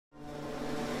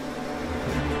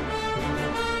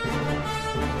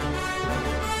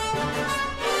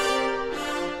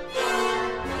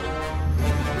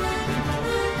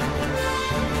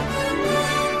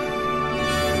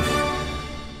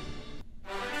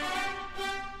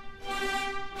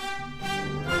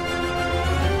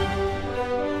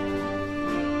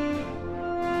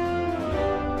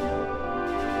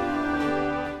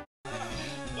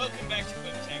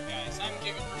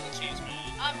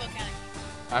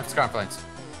I'm Scarflames.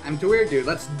 I'm too weird, dude.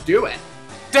 Let's do it.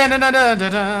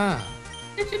 Da-da-da-da-da-da.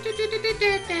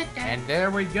 And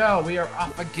there we go. We are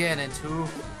off again into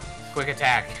Quick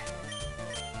Attack.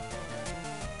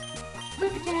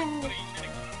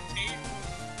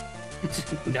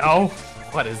 No?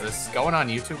 What is this? Going on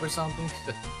YouTube or something?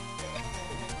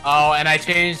 Oh, and I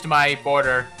changed my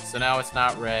border, so now it's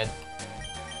not red.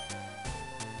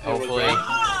 Hopefully.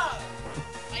 Ah!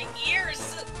 My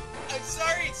ears! I'm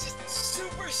sorry, it's just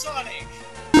supersonic.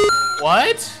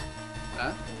 What?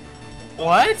 Huh?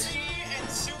 What? And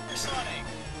supersonic.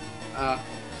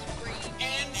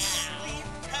 And sleep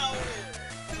power.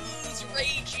 Who's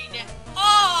raging now?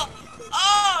 Oh!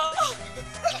 Oh!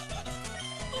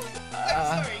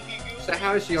 I'm sorry, Gigu. So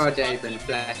how's your day been,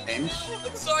 Flames?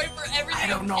 I'm sorry for everything. I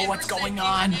don't know what's going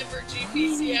on. Ever,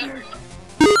 GPCM.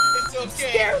 It's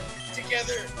okay.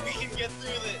 Together, we can get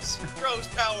through this. Rose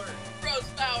power. Rose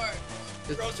power.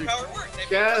 Rose power worked.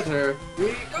 Together,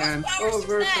 we can power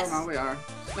overcome success. how we are.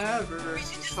 Never We should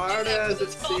as just hard do that. as it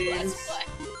Let's go, let's seems. play.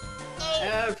 Oh.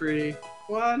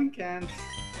 Everyone can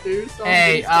do something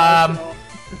Hey, special.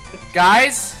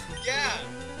 Guys? Yeah.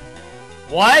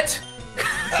 What?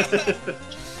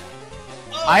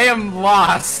 Oh, I am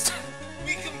lost.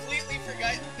 we completely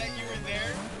forgot that you were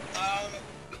there.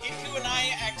 Giku and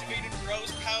I activated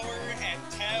Rose power, and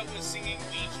Ted was singing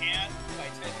 "We Can" by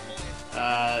Ted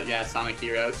Bullitt. Yeah, Sonic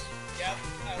Heroes. Yep,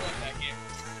 I love that game.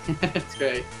 It's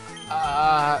great.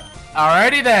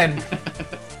 Alrighty then.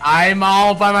 I'm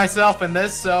all by myself in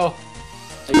this, so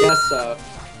I guess so.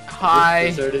 hi,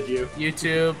 Just deserted you.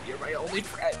 YouTube. You're my only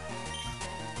friend.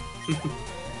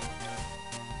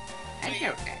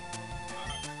 Okay.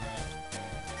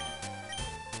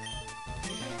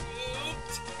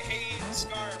 Oops. Hey,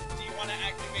 Scarf, do you want to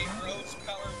activate Rose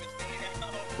power with me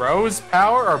now? Rose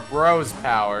power or bros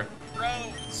power?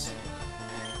 Rose.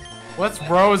 What's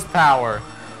rose power?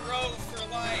 Rose for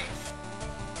life.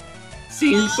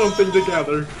 Seeing something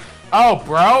together. Oh,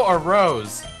 bro or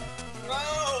rose? Bro.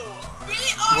 We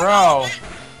Bro. are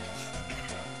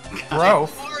Bro.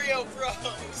 Mario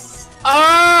Bros.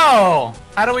 Oh!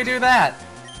 How do we do that?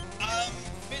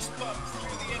 Fist bump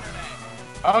through the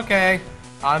internet. Okay.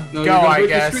 On No, go, you're gonna I break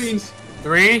the guess. screens.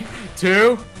 3,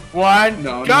 2, 1,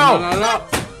 No, go! no.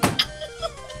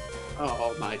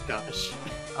 Oh my gosh.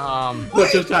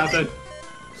 What just happened?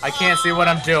 I can't see what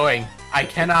I'm doing. I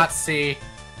cannot see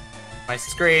my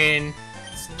screen.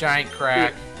 It's a giant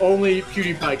crack. Only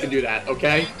PewDiePie can do that,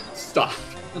 okay? Stop.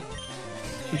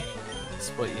 That's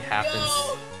what happens.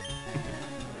 No.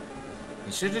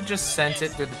 You should have just sent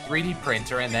it through the 3D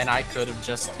printer, and then I could have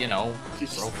just, you know,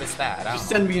 Just- rofus that. I Just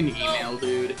don't know. send me an email,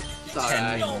 dude. It's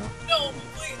alright. No, no,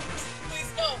 please,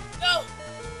 please, no, no.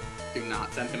 Do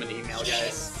not send him an email,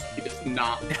 guys. He does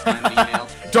not send an email.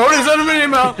 Don't send him an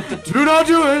email! Do not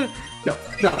do it!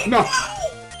 No.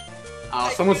 Oh,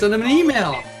 someone send him an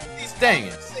email. These Dang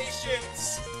it.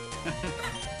 conversations.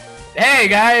 Hey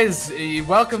guys,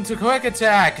 welcome to Quick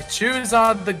Attack. Choose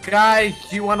on the guy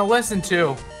you want to listen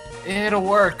to. It'll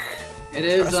work. It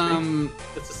is, Trust me.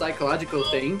 it's a psychological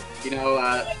thing. You know,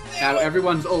 how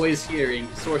everyone's always hearing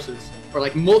sources, or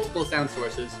like multiple sound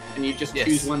sources, and you just Yes.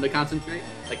 choose one to concentrate.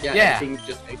 Like, yeah, Yeah. everything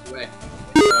just fades away.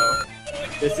 So,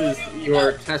 this is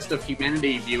your test of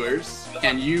humanity, viewers.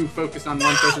 Can you focus on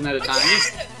one person at a time?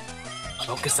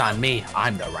 Focus on me.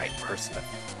 I'm the right person to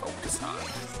focus on.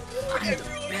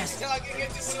 Everyone is talking at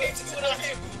the same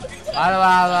time. La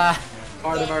la la.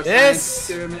 Part of our This- science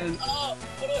experiment. Oh,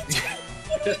 what do I do?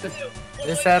 What do I do?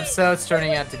 This episode's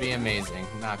turning out to be amazing.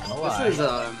 I'm not gonna lie. This is,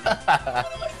 I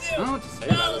don't know what to say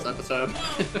about this episode.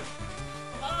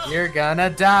 You're gonna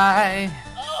die.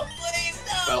 Oh, please,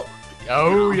 no. Well,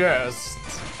 Oh yes.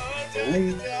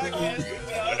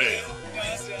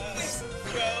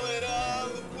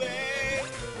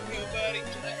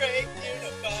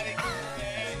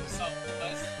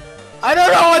 I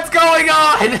don't know what's going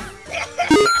on.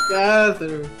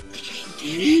 together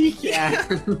we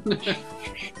can.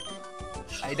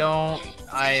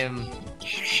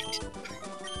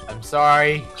 I'm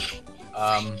sorry.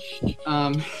 I'm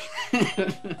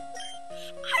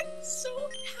so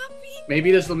happy.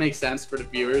 Maybe this will make sense for the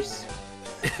viewers.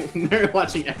 They're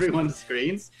watching everyone's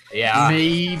screens. Yeah.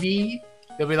 Maybe.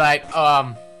 They'll be like,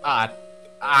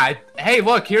 hey,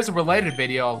 look, here's a related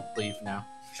video. I'll leave now.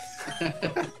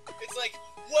 It's like,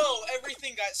 whoa,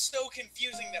 everything got so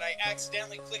confusing that I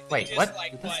accidentally clicked the Wait, what?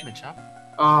 dislike Did this button. bitch up?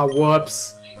 Ah,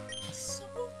 whoops. I'm so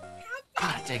happy.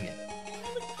 Ah, dang it. I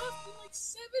haven't gotten like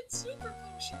 7 super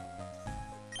potions.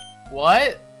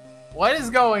 What? What is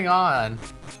going on?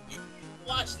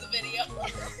 Watch the video.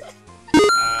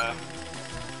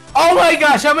 Oh my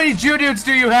gosh, how many Geodudes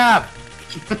do you have?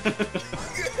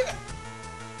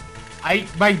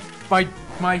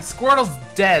 My Squirtle's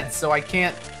dead, so I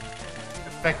can't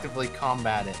effectively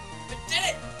combat it. I did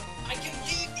it! I can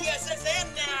leave the SSN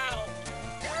now!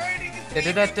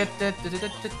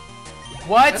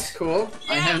 What? That's cool.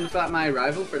 Yeah. I haven't fought my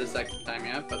rival for the second time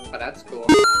yet, but that's cool.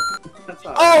 That's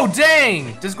all. Oh,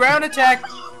 dang! Does ground attack...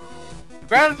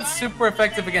 Ground is super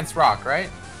effective against rock, right?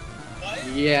 What?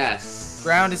 Yes.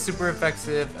 Ground is super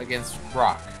effective against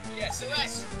rock. Yes, it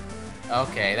was.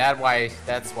 Okay,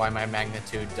 that's why my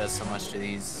magnitude does so much to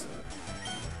these.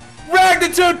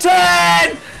 Magnitude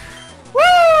 10!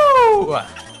 Woo!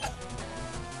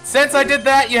 Since I did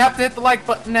that, you have to hit the like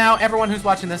button now, everyone who's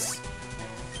watching this.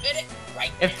 Hit it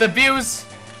right If the views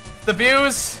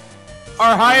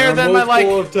are higher than my like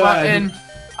button,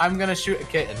 I'm gonna shoot a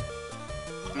kitten.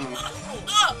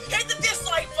 Oh, hit the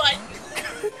dislike button!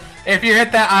 If you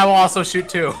hit that, I will also shoot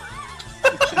too.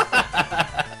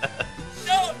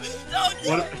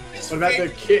 What about the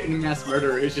kitten mass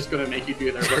murderer who's just gonna make you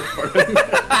do their work for them?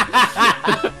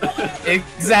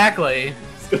 Exactly.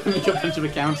 It's gonna make a bunch of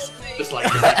accounts just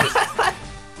like that.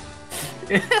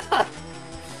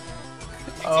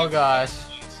 Oh gosh.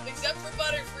 Except for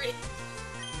Butterfree.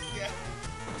 Yeah.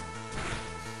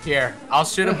 Here, I'll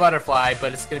shoot a butterfly,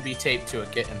 but it's gonna be taped to a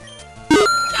kitten.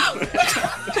 No!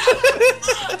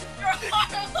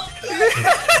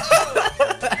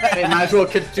 Hey, might as well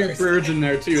get 2 birds in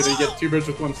there too. They get 2 birds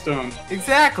with 1 stone.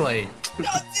 Exactly. Don't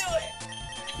do it!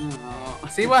 Aww.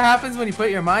 See what happens when you put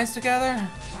your minds together?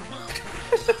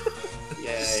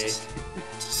 Yay.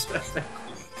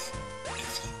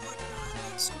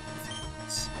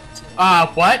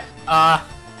 What?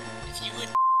 If you would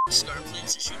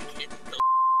Scarflames to shoot a kid,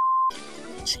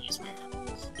 go cheese man.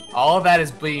 All of that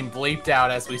is being bleeped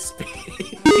out as we speak.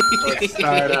 Let's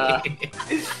start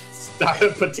a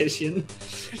petition.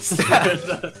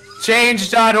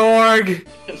 Change.org.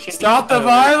 Stop the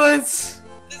violence.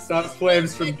 Stop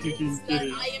flames from kicking that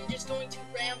kitties. I am just going to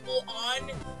ramble on.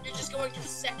 You're just going to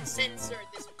censor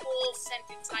this whole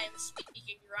sentence I am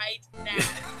speaking right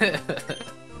now.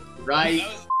 Right.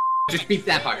 Just beat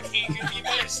that part.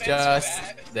 Just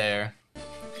there.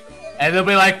 And they'll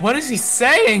be like, what is he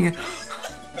saying?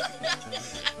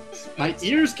 My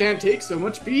ears can't take so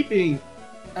much beeping.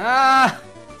 Ah,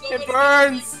 So it many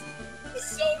burns.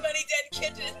 So many dead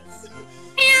kittens.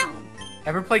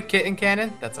 Ever played Kitten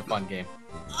Cannon? That's a fun game.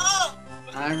 Oh!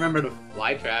 I remember the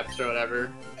fly traps or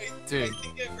whatever. Dude. I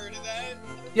think I've heard of that.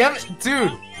 Yeah,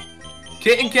 dude.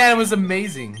 Kitten Cannon was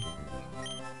amazing.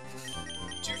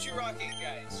 Choo Choo Rocket,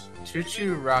 guys. Choo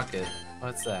Choo Rocket.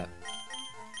 What's that?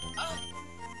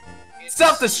 It's-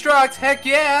 Self-destruct, heck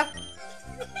yeah!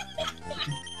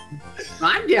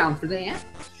 I'm down for that.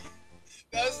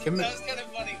 That was kind of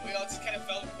funny. We all just kind of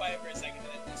felt quiet for a second and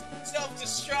then just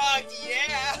self-destruct,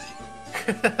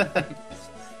 yeah!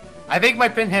 I think my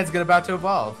pinhead's about to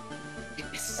evolve.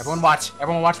 Yes. Everyone watch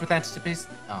with anticipation.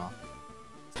 Oh.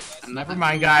 Never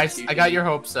mind, guys. I got your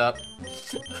hopes up.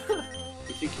 I'm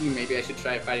thinking maybe I should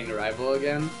try fighting the rival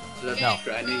again. So that's No.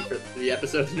 grinding for 3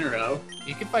 episodes in a row.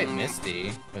 You can fight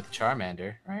Misty with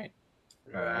Charmander, right?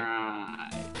 Right.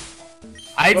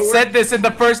 I But said this in the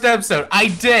first episode. I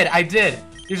did.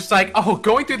 You're just like, oh,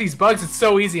 going through these bugs, it's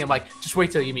so easy. I'm like, just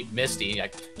wait till you meet Misty. And you're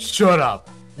like, shut up.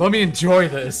 Let me enjoy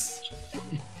this.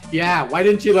 Yeah, why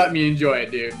didn't you let me enjoy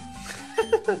it, dude?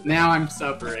 Now I'm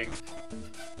suffering.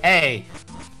 Hey,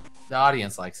 the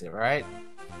audience likes it, right?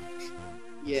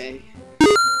 Yay.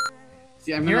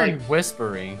 See, I'm Hearing like,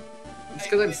 whispering. it's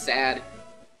because I'm sad.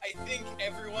 I think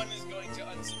everyone is going to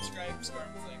unsubscribe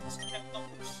Stormflame's channel.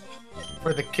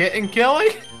 For the kitten killing?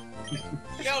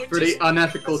 No, For the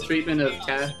unethical treatment of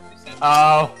cat.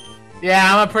 Oh,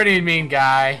 yeah, I'm a pretty mean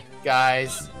guy,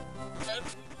 guys.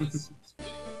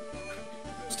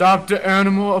 Stop the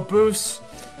animal abuse.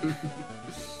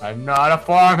 I'm not a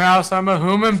farmhouse, I'm a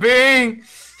human being.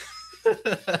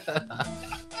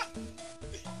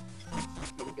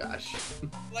 Oh gosh.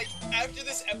 Like, after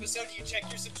this episode, you check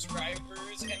your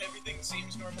subscribers and everything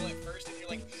seems normal at first, and you're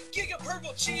like, Giga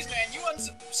Purple Cheese Man, you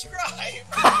unsubscribe!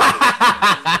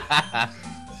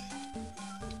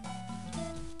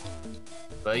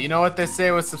 But you know what they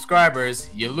say with subscribers?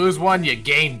 You lose one, you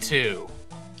gain 2.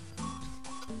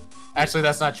 Actually,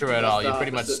 that's not true at all. You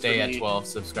pretty much stay at 12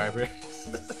 subscribers.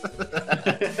 You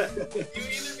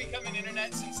either become an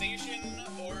internet sensation,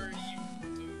 or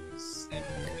you lose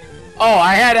everything. Oh,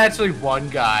 I had actually one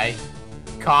guy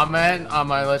comment on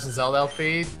my Legend of Zelda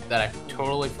LP that I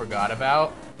totally forgot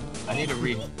about. I need to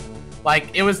read.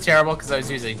 Like, it was terrible because I was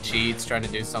using cheats trying to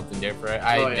do something different.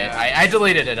 I Oh, admit. yeah. I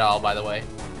deleted it all, by the way.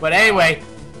 But anyway,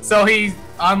 So he's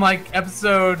on like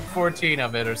episode 14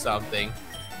 of it or something.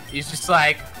 He's just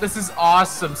like, this is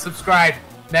awesome. Subscribe.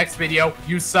 Next video,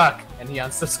 you suck. And he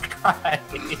unsubscribed.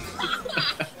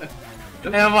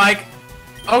 And I'm like,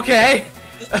 okay.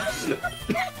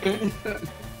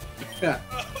 Yeah.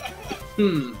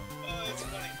 Oh, that's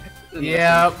funny.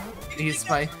 Yeah, he's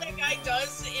my. That's what a guy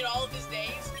does in all of his days.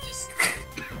 He just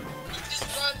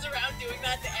runs around doing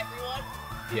that to everyone.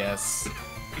 Yes.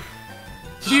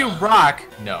 You rock.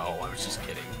 No, I was just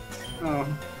kidding. Oh.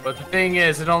 But the thing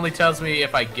is, it only tells me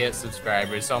if I get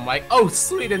subscribers. So I'm like, oh,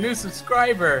 sweet, a new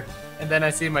subscriber. And then I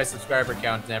see my subscriber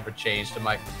count never changed. I'm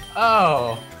like,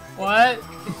 oh, what?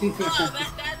 Oh,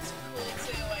 that's cool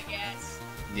too, I guess.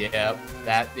 Yeah,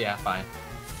 yeah, fine.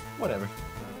 Whatever.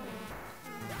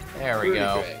 There we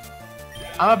go. Great.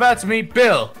 I'm about to meet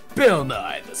Bill. Bill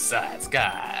Nye, the Science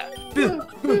Guy. Bill.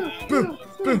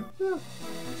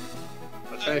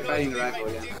 Let's try fighting the rival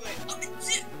again.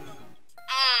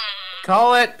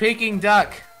 Call it Peking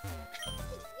Duck.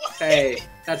 Hey,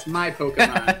 that's my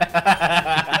Pokemon.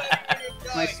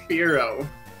 My Spearow.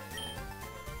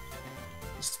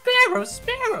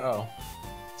 Sparrow.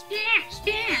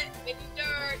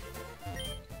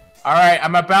 Alright,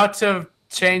 I'm about to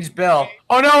change Bill.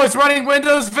 Oh no, it's running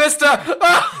Windows Vista!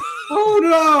 Oh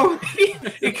no!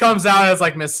 He comes out as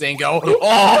like Miss Singo.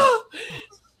 Oh!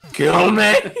 Kill me!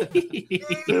 I got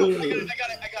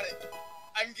it.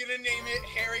 I'm gonna name it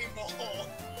Harry Mole.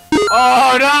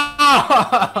 Oh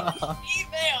no!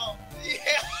 Email!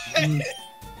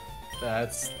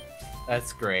 Yeah!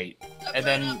 That's great. And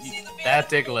then that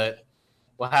Diglett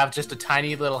will have just a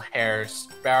tiny little hair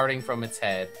sprouting from its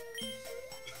head.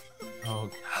 Oh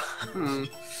god.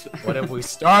 What have we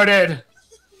started?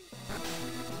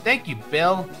 Thank you,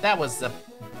 Bill. That was the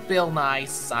Bill Nye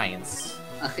Science.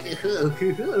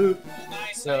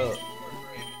 So,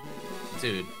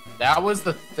 dude, that was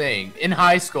the thing. In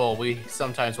high school, we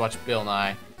sometimes watched Bill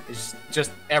Nye. It's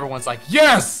just everyone's like,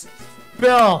 yes!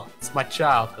 Bill! It's my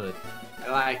childhood.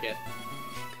 I like it.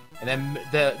 And then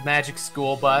the magic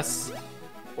school bus,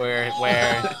 where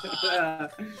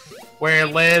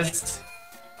Liz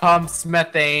pumps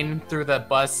methane through the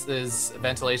bus's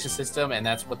ventilation system, and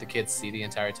that's what the kids see the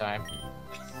entire time.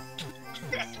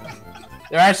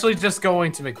 They're actually just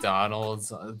going to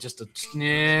McDonald's, and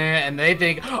they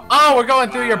think, oh, we're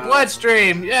going through your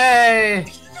bloodstream, yay!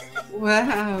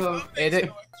 Wow. It,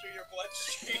 Going through your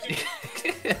bloodstream.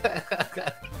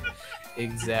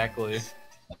 Exactly.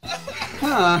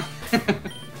 Huh.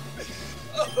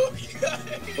 Oh, God.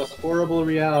 The horrible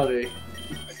reality.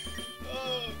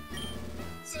 Oh.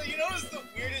 So you know what's the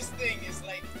weirdest thing is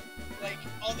like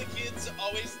all the kids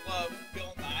always love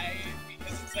Bill Nye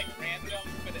because it's like random,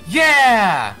 but it's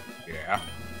Yeah! the Yeah,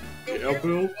 weird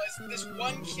Bill. was this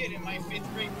one kid in my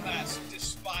 5th grade class who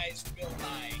despised Bill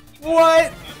Nye. He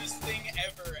What? thought it was the dumbest thing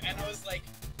ever, and I was like,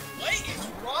 what is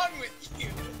wrong with you?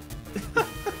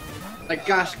 Like,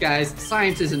 gosh, guys,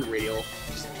 science isn't real.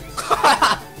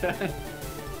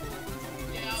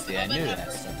 See, I knew that.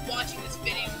 Watching this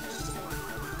video.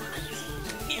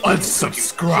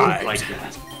 Unsubscribe!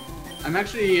 I'm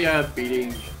actually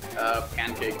beating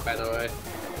Pancake, by the way.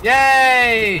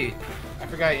 Yay! I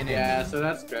forgot your name. Yeah, so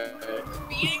that's good.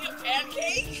 Beating a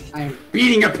pancake? I am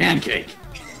beating a pancake!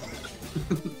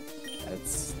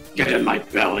 That's... Get in my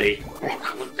belly!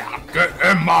 Get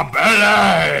in my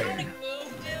belly!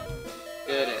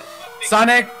 Get it.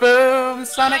 Sonic boom!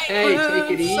 Sonic Hey, boom!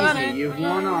 take it easy. Sonic You've boom.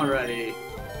 won already.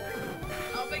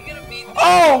 How am I gonna beat this?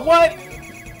 Oh, what?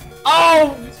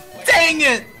 Oh, dang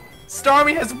it!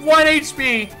 Starmie has 1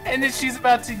 HP, and then she's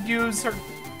about to use her...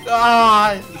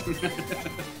 Ah,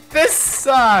 this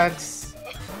sucks!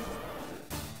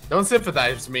 Don't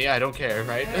sympathize with me, I don't care,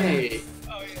 right? Hey,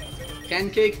 Oh, yeah.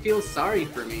 Pancake feels sorry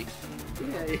for me.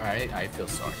 Yay. Alright, I feel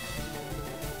sorry.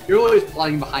 You're always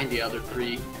plotting behind the other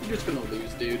three. You're just gonna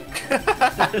lose, dude.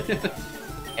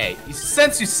 Hey,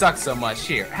 since you suck so much,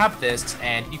 here, have this,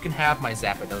 and you can have my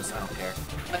Zapdos, I don't care.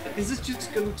 Is this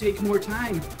just gonna take more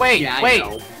time? Wait, Yeah, I wait.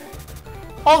 know.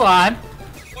 Hold on.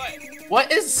 What?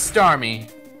 What is Starmie?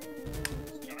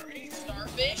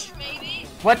 Starfish, maybe?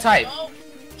 What type? No.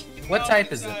 What No,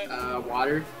 type it's, is it?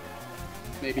 Water.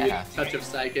 Maybe Yeah. a touch of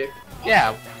psychic.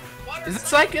 Yeah. Water Is it and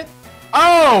psychic?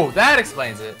 Oh, that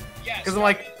explains it. Yeah, 'Cause I'm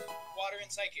like- water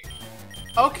and psychic.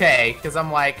 Okay, because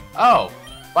I'm like, oh,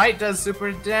 Bite does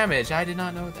super damage. I did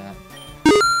not know that.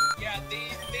 Yeah,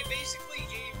 they basically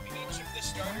gave each of the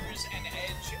starters an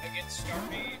edge against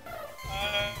Starmie.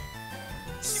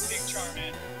 Big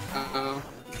Charmander. Uh-oh.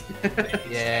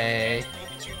 Yay.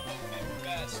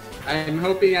 I'm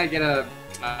hoping I get a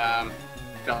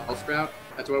Bellsprout.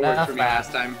 That's what worked for me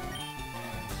last time.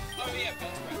 Oh yeah,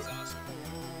 Bellsprout.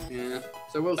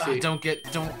 So we'll see. Don't If I die,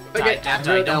 get don't Abra, die,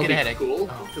 that'll don't get be a headache. cool.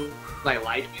 Oh. 'Cause I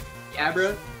like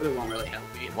Abra, but it won't really help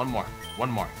me. One more.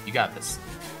 You got this.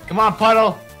 Come on,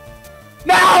 Puddle.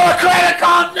 No, a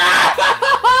critical! No!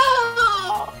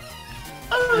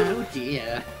 Oh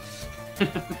dear.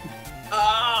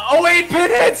 Oh wait,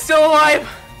 Pinhead's still alive.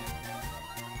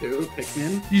 Two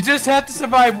Pikmin. You just have to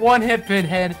survive one hit,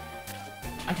 Pinhead.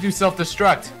 I can do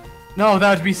self-destruct. No,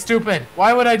 that would be stupid.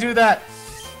 Why would I do that?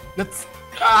 That's...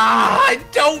 I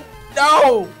don't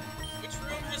know. Which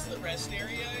room has the rest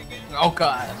area again? Oh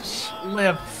gosh.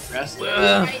 Live. Rest. Right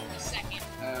in a second.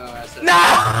 Oh, that's it. No!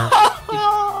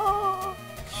 Oh.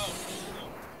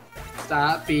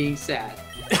 Stop being sad.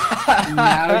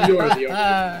 Now you're the only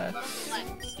one.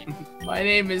 My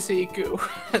name is Hiku.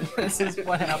 This is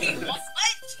what happens. What?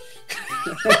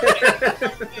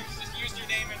 Just used your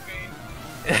name in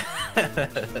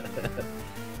vain.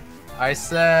 I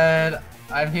said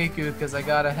I'm Hiku because I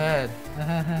got ahead.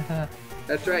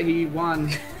 That's right, he won.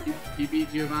 He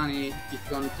beat Giovanni. He's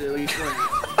gone to the Elite Four.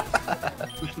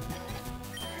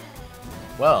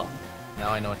 Well, now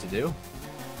I know what to do.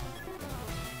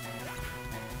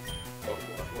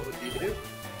 What would you do?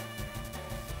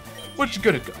 What you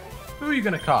gonna go? Who are you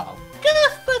gonna call?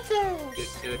 Ghostbusters.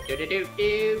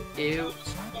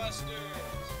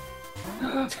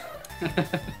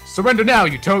 Surrender now,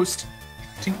 you toast!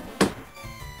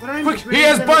 Quick, he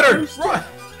has butter!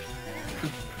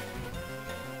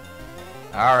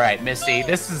 Alright, Misty,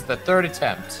 this is the third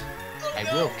attempt. Oh, I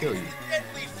no, will kill you.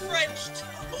 Deadly French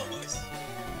toast.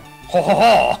 Ho ho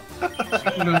ho!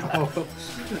 No.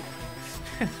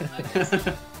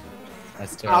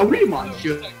 That's Ah, terrible. oui,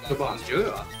 monsieur.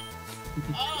 Bonjour.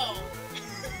 Oh.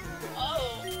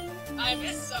 Oh. I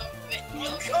missed something.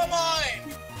 Oh, come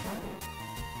on.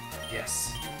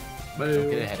 Yes. Don't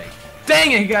get a headache.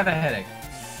 Dang it, he got a headache.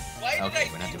 Why did Okay,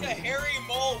 I we're not think doing a it. hairy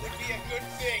mole would be a good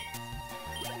thing?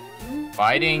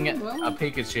 Fighting Well, a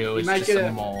Pikachu You is might just get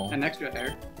a mole. an extra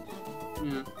hair.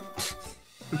 Yeah.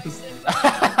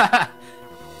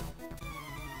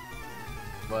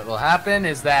 What will happen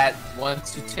is that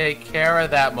once you take care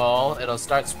of that mole, it'll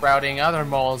start sprouting other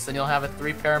moles, and you'll have a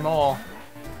 3-pair mole.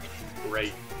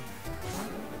 Great.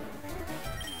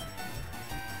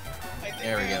 I think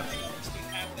There we I go. only understood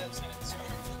half that sentence from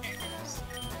Flanders.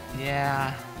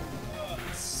 Yeah.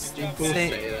 People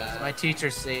say that. My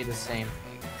teachers say the same thing.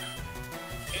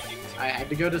 I had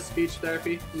to go to speech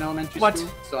therapy in elementary What?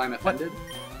 school, so I'm offended.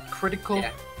 Critical.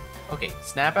 Yeah. Okay,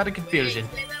 snap out of confusion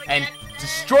Wait, say that and again?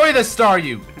 destroy the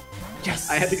Staryu. Yes.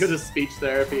 I had to go to speech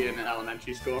therapy in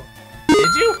elementary school.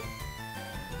 Did you?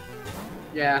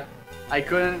 Yeah, I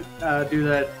couldn't do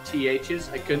the THs.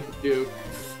 I couldn't do.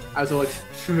 I was all like,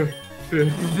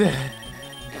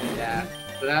 yeah.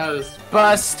 So that was.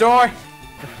 Bus store.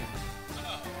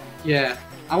 Yeah.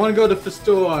 I want to go to the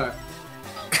store. A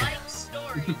life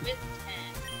story with 10.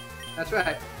 That's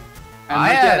right. And I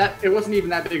like, had- yeah, it wasn't even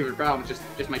that big of a problem. Just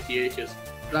my THs.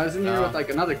 But I was in here Oh. with like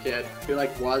another kid who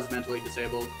like was mentally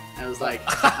disabled. And I was like,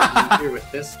 I'm here with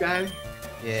this guy.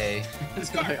 Yay. This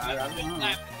guy, I don't know.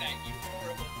 Laughing at you,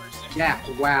 horrible person. Yeah.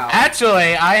 Wow.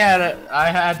 Actually, I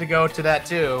had to go to that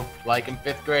too, like in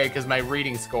 5th grade, because my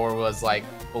reading score was like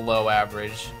below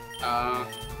average,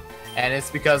 and it's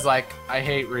because like I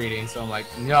hate reading, so I'm like,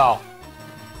 no,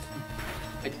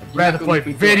 I'd rather play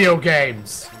video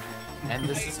games, and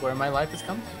this is where my life has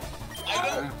come to.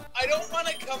 I don't want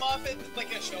to come off as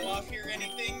like a show off here or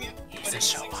anything, but a in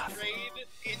show 6th off.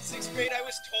 grade, I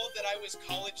was told that I was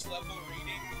college level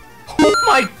reading. Oh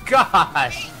my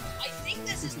gosh! Wait, I think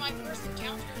this is my first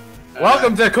encounter.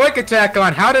 Welcome to Quick Attack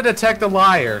on How to Detect a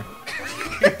Liar.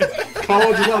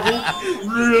 College level.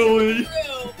 Really?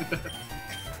 True.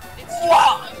 It's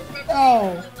Wow. I remember Oh.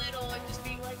 being little and just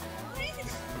being like, what is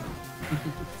this?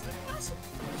 It's impossible.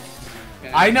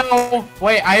 I know.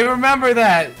 Wait, I remember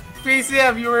that.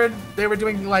 PCF, they were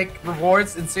doing like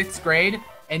rewards in 6th grade,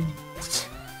 and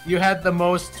you had the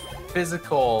most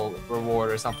physical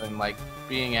reward or something, like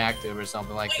being active or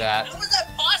something like Wait, that. how is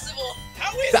that possible?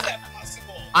 How is that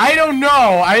possible? I don't know.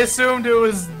 I assumed it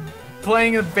was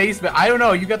playing in the basement. I don't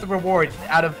know. You got the reward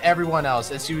out of everyone else,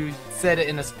 as you said it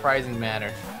in a surprising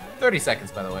manner. 30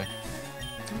 seconds, by the way.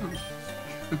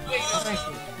 Wait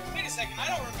a second, I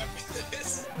don't remember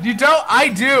this. You don't? I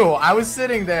do. I was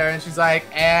sitting there, and she's like,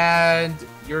 and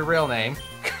your real name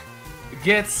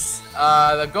gets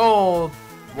the gold,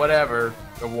 whatever,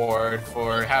 award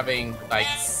for having like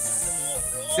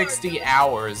 60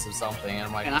 hours or something. And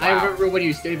I'm like, And wow. I remember when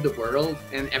you saved the world,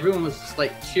 and everyone was just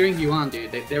like cheering you on,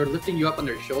 dude. They were lifting you up on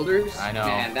their shoulders. I know.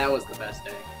 Man, that was the best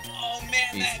day. Oh man,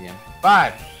 that BCM.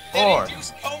 5, 4,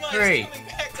 induced coma is 3, coming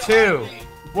back to 2, haunt me.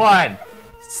 1.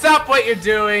 Stop what you're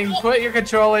doing. Put your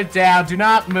controller down. Do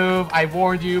not move. I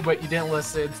warned you, but you didn't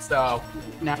listen, so...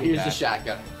 Now here's the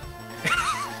shotgun.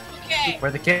 Okay.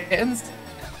 Where the kittens?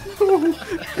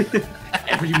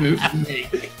 Every move you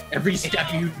make, every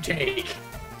step you take,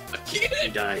 a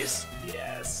kitten dies.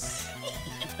 Yes.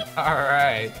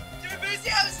 Alright. Dude, Missy,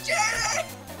 I was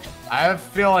cheating! I have a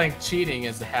feeling cheating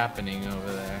is happening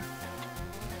over there.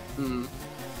 Hmm.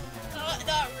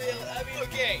 Not really. I mean,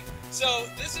 Okay, so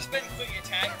this has been Quick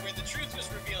Attack, where the truth was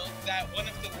revealed that one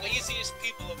of the laziest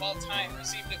people of all time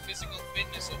received a physical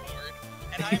fitness award.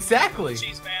 And I'm Exactly.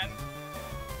 Cheese Man.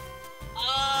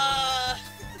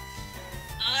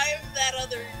 I'm that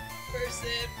other person.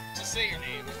 Just say your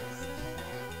name.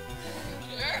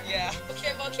 Sure. Yeah.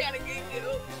 Okay, Volcanic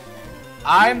Emu.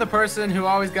 I'm the person who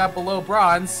always got below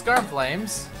bronze,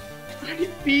 Scarflames. I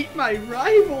beat my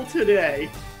rival today.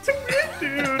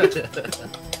 Dude.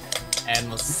 And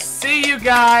we'll see you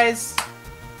guys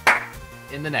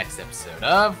in the next episode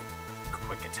of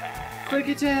Quick Attack. Quick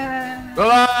attack.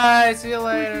 Bye-bye. See you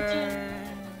later.